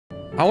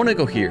I want to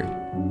go here.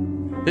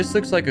 This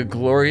looks like a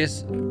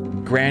glorious,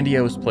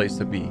 grandiose place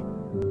to be.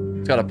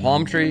 It's got a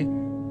palm tree.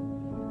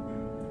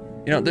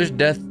 You know, there's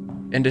death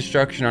and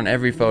destruction on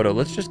every photo.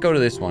 Let's just go to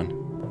this one.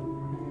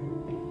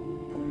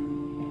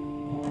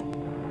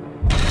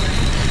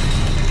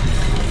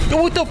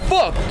 Yo, what the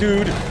fuck,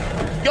 dude?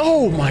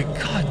 Oh my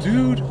god,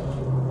 dude.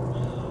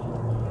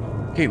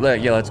 Okay,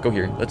 yeah, let's go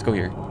here. Let's go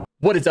here.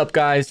 What is up,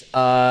 guys?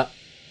 I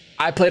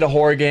played a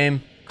horror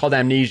game called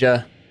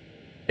Amnesia.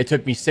 It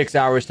took me 6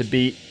 hours to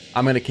beat.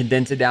 I'm going to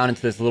condense it down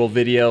into this little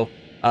video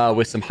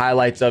with some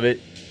highlights of it.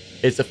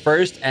 It's the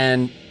first,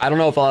 and I don't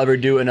know if I'll ever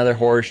do another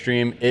horror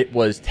stream. It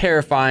was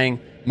terrifying.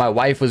 My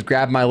wife was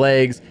grabbing my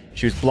legs.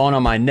 She was blowing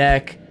on my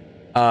neck.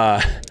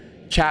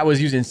 Chat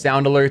was using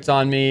sound alerts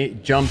on me,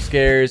 jump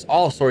scares,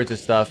 all sorts of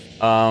stuff.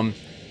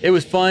 It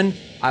was fun.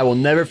 I will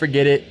never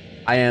forget it.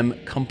 I am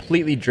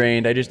completely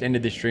drained. I just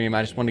ended the stream.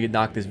 I just wanted to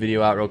knock this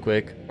video out real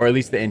quick, or at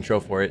least the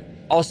intro for it.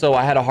 Also,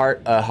 I had a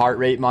heart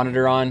rate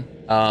monitor on.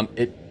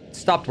 It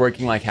stopped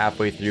working like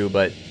halfway through,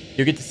 but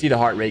you'll get to see the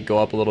heart rate go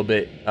up a little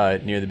bit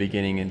near the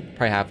beginning and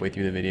probably halfway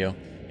through the video.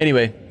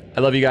 Anyway,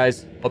 I love you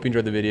guys. Hope you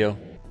enjoyed the video.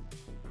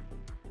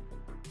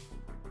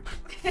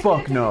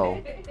 Fuck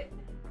no.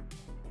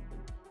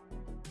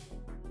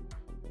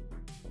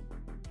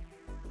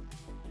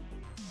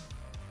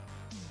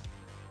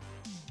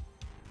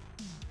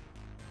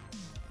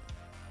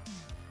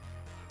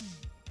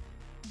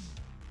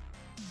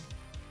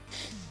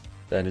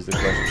 That is the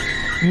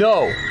question.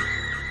 No!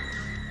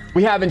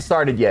 We haven't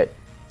started yet.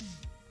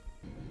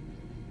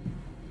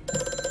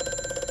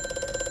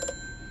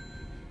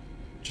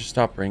 Just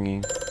stop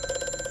ringing.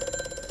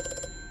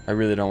 I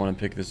really don't want to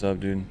pick this up,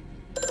 dude.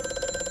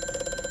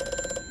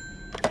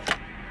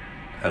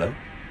 Hello?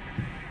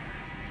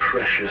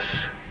 Precious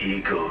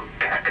eagle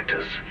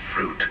cactus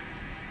fruit.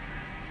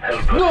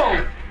 Help us.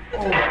 No!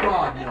 Oh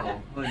god,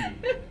 no, honey.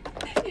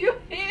 You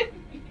hit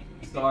me.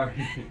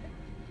 Sorry.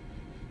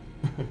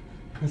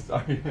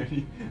 Sorry,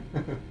 honey.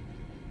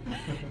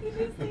 Did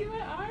you see my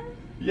arm?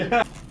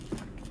 Yeah.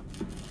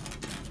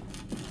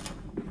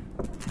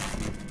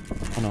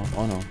 Oh no,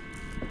 oh no.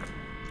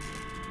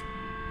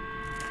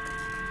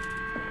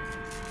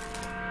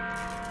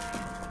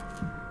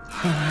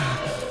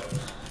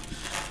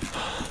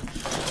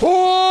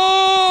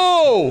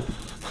 Oh!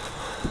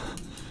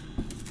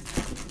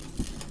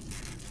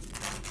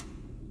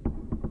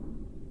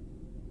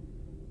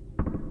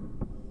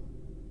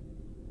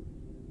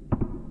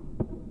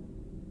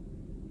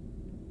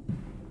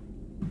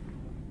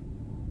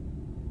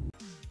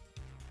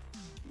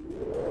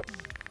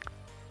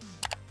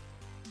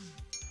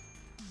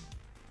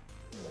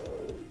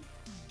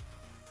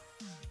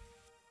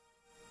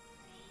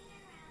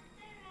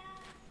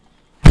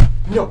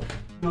 No,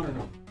 no, no,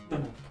 no,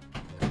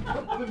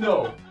 no,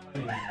 no.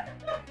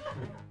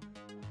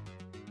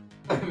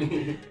 I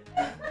mean,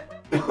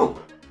 no.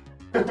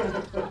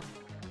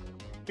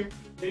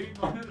 Baby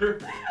monitor.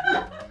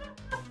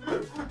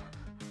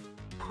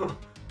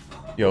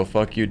 Yo,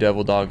 fuck you,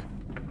 devil dog.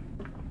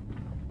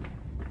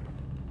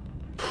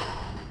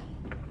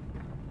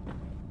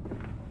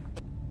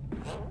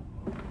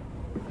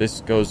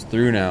 This goes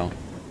through now.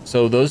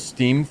 So those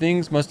steam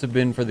things must have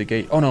been for the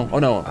gate. Oh no, oh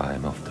no. I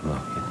am off the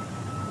market.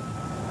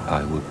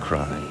 I will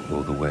cry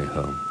all the way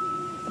home.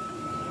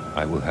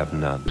 I will have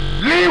none.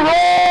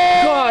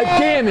 God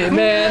damn it,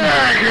 man.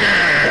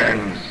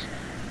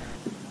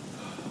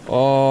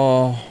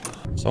 Oh,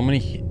 so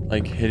many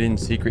like hidden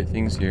secret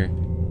things here.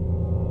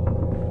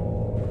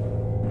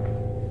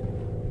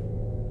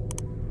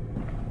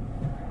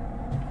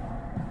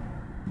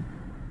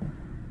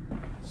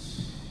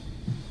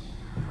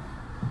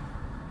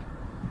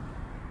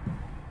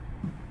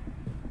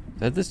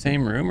 Is that the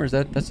same room, or is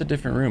that's a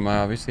different room? I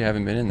obviously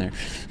haven't been in there.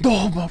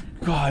 Oh my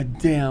god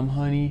damn,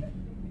 honey.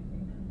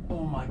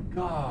 Oh my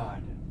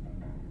god.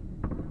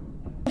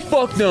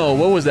 Fuck no.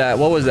 What was that?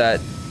 What was that?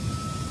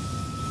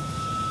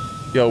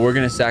 Yo, we're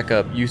gonna sack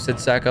up. You said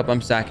sack up.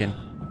 I'm sacking.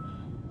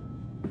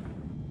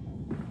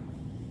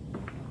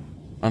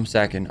 I'm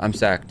sacking. I'm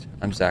sacked.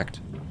 I'm sacked.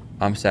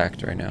 I'm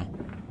sacked right now.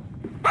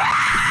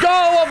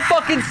 Go! I'm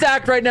fucking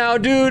sacked right now,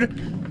 dude.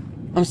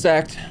 I'm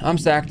sacked. I'm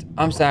sacked.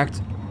 I'm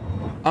sacked.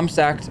 I'm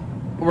sacked.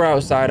 We're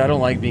outside. I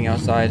don't like being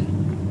outside.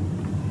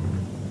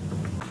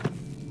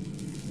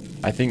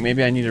 I think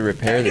maybe I need to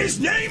repair this.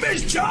 His name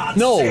is John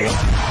No! Cena.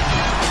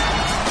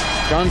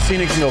 John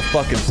Cena can go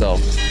fuck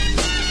himself.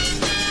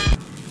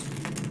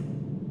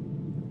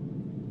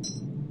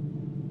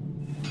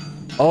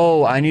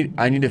 Oh, I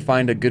need to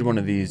find a good one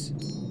of these.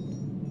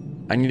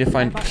 I need to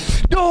find.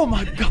 Oh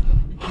my god,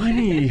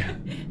 honey,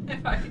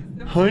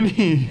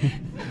 honey.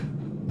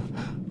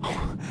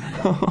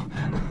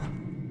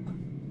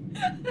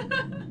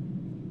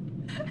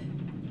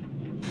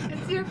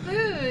 It's your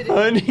food.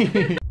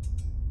 Honey.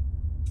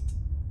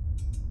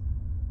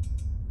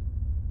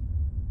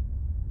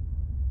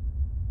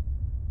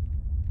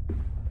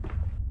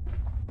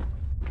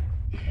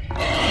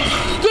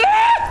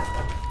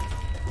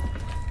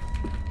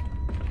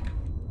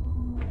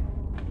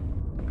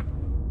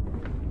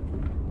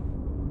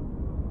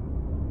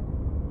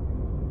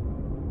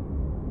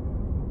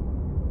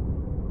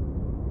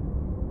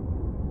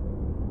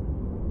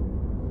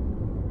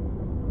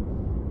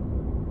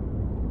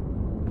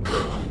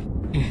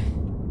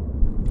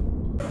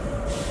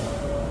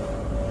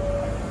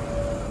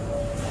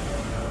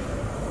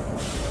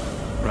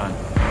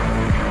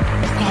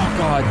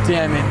 God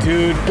damn it,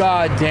 dude.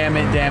 God damn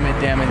it, damn it,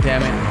 damn it,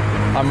 damn it.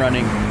 I'm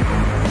running.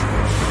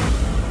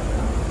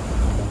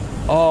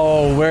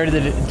 Oh, where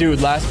did it...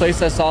 Dude, last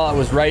place I saw it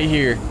was right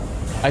here.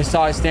 I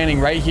saw it standing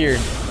right here.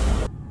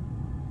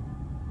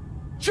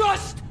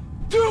 Just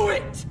do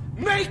it!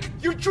 Make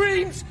your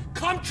dreams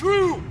come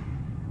true!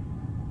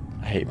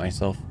 I hate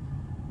myself.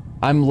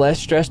 I'm less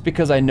stressed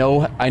because I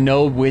know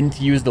when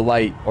to use the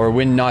light, or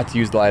when not to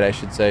use the light, I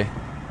should say.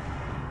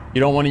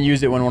 You don't want to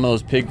use it when one of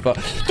those pig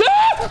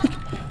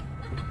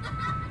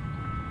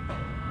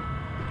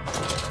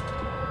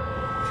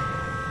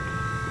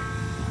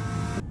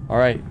All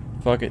right,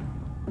 fuck it.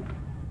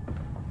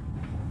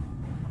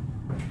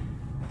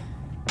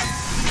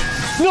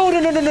 No, no,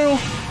 no, no, no.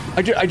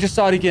 I just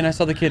saw it again. I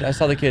saw the kid. I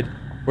saw the kid.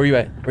 Where you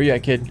at? Where you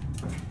at, kid?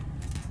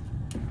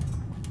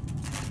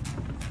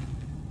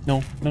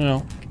 No, no, no,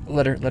 no.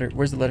 Letter, letter.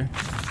 Where's the letter?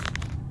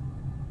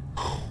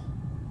 Ah!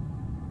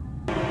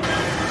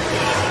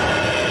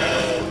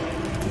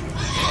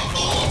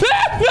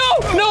 No!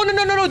 No, no,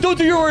 no, no, no. Don't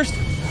do your worst.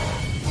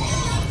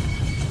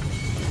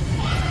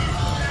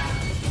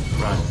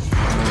 Run.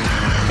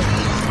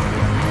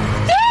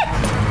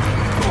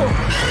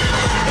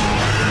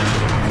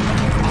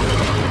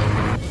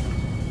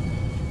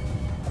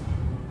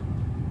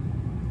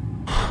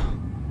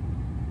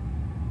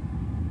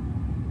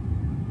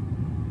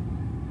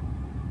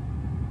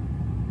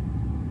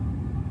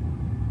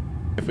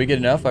 If we get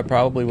enough, I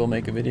probably will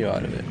make a video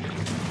out of it.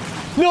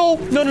 No!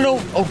 No, no, no!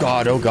 Oh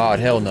god, oh god,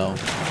 hell no.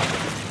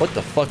 What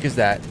the fuck is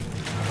that?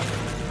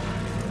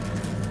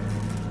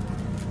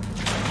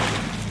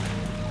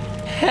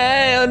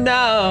 Hell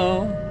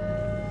no!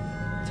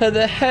 To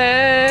the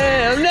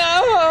hell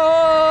no!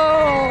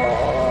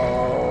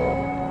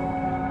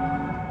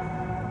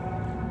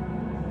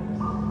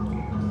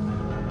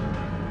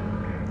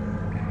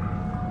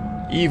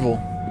 Evil.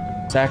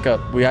 Sack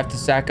up. We have to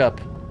sack up.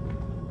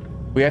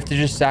 We have to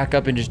just sack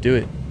up and just do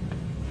it.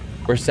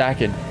 We're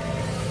sacking.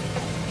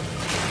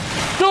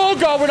 Oh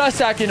god, we're not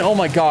sacking. Oh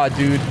my god,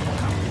 dude.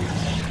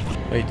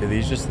 Wait, do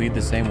these just lead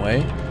the same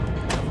way?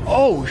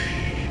 Oh sh.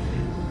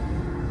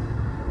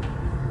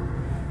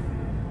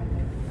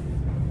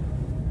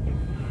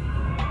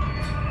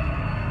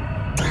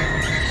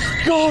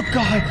 Oh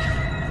god.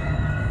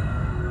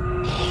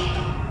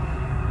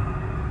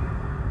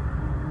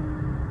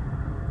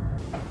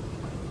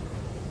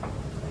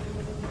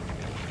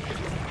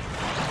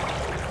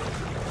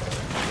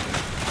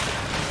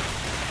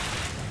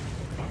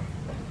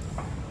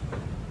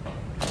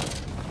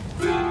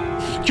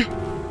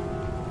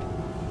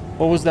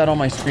 What was that on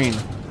my screen?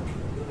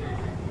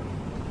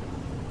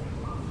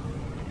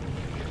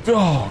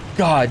 Oh,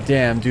 god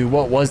damn, dude.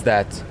 What was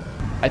that?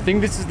 I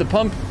think this is the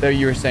pump that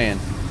you were saying.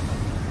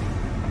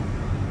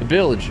 The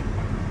bilge.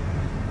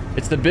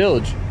 It's the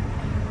bilge.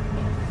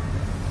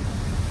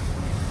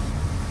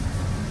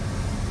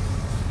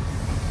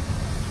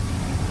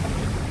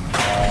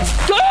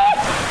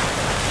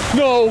 Ah!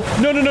 No,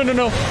 no, no, no, no,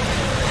 no.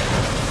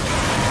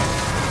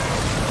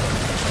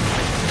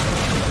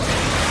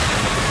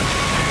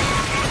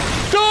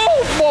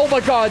 Oh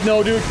my god,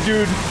 no, dude,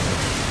 dude.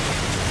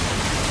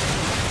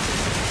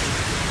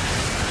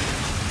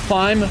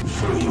 Climb.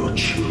 For your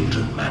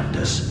children,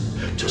 Madness,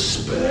 to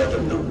spare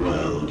them the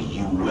world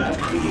you have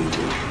created.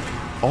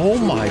 Oh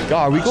my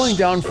god, are we going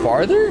down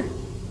farther?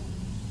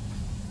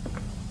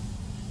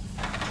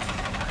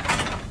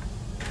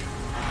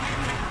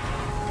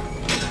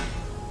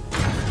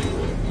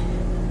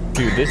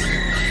 Dude, this...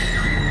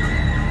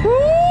 Woo!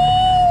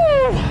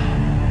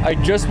 I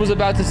just was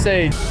about to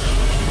say...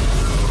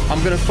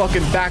 I'm gonna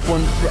fucking back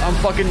one. I'm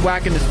fucking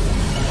whacking this.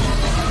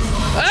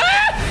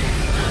 Ah!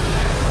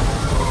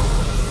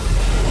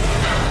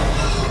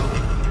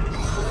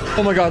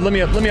 Oh my god, let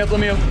me up, let me up, let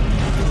me up.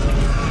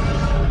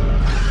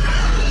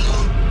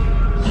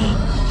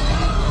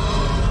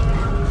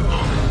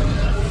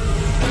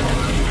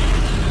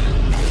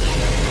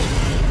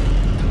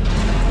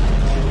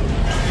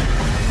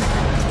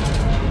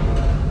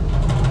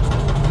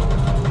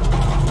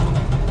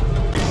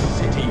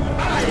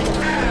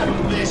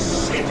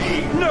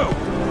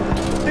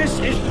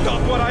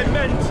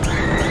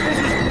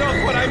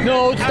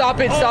 No, stop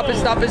it, stop it,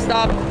 stop it,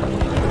 stop.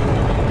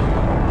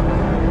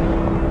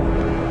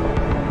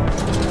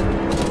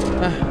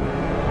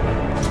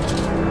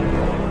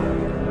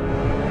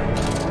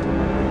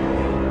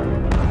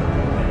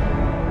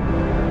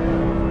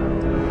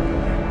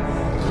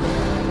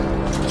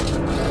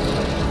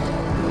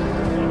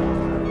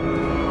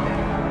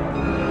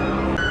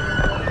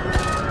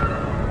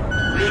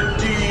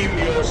 Redeem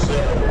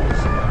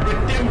yourselves.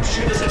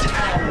 Redemption is at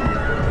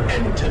hand.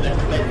 Enter the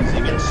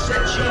cleansing and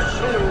set your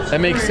souls That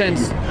makes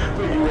sense.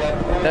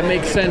 That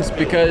makes sense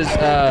because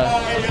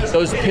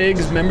those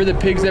pigs, remember the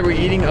pigs that were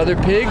eating other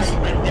pigs?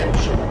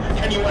 redemption.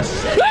 Can you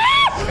ascend the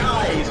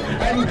skies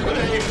and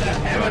claim the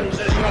heavens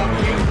as your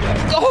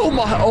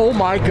kingdom? Oh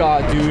my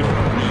god, dude.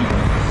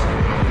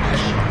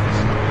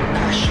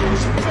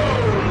 Ashes,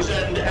 bones,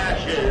 and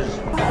ashes.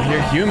 I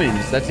hear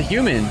humans. That's a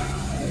human.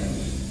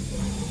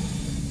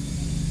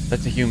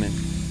 That's a human.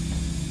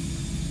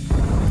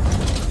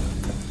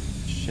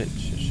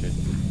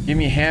 Give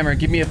me a hammer.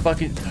 Give me a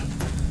fucking...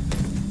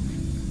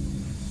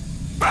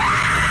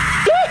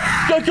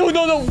 No,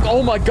 no, no.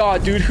 Oh my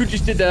god, dude. Who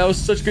just did that? That was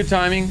such good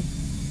timing.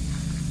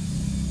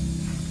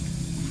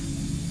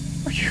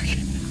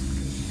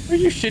 Are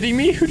you shitting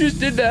me? Who just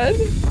did that?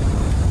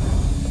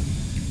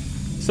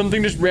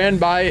 Something just ran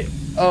by.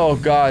 Oh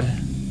god.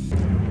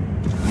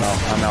 No,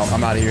 I'm out.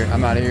 I'm out of here.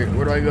 I'm out of here.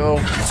 Where do I go?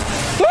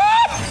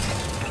 Ah!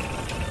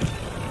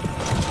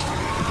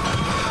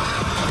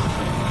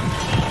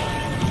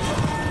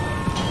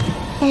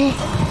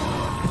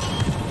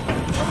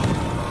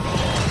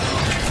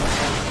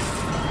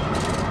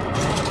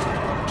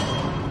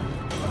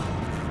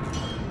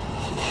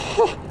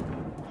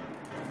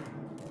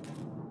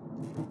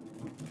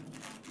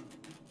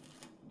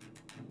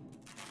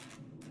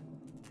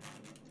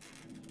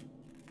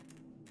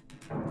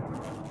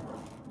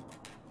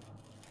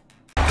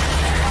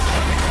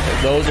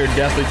 Those are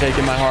definitely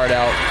taking my heart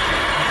out.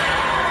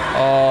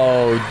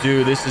 Oh,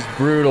 dude, this is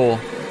brutal.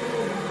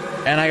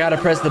 And I gotta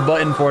press the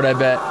button for it, I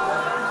bet.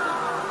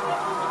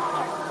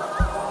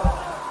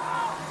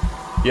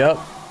 Yep.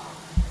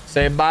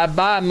 Say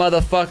bye-bye,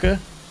 motherfucker.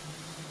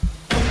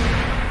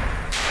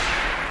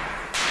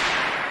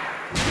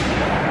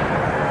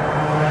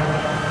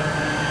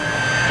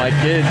 My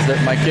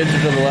kids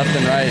are to the left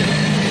and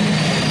right.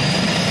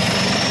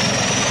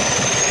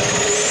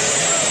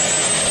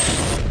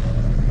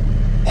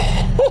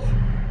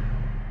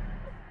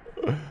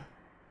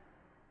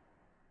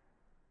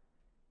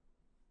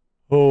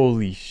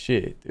 Holy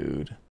shit,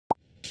 dude.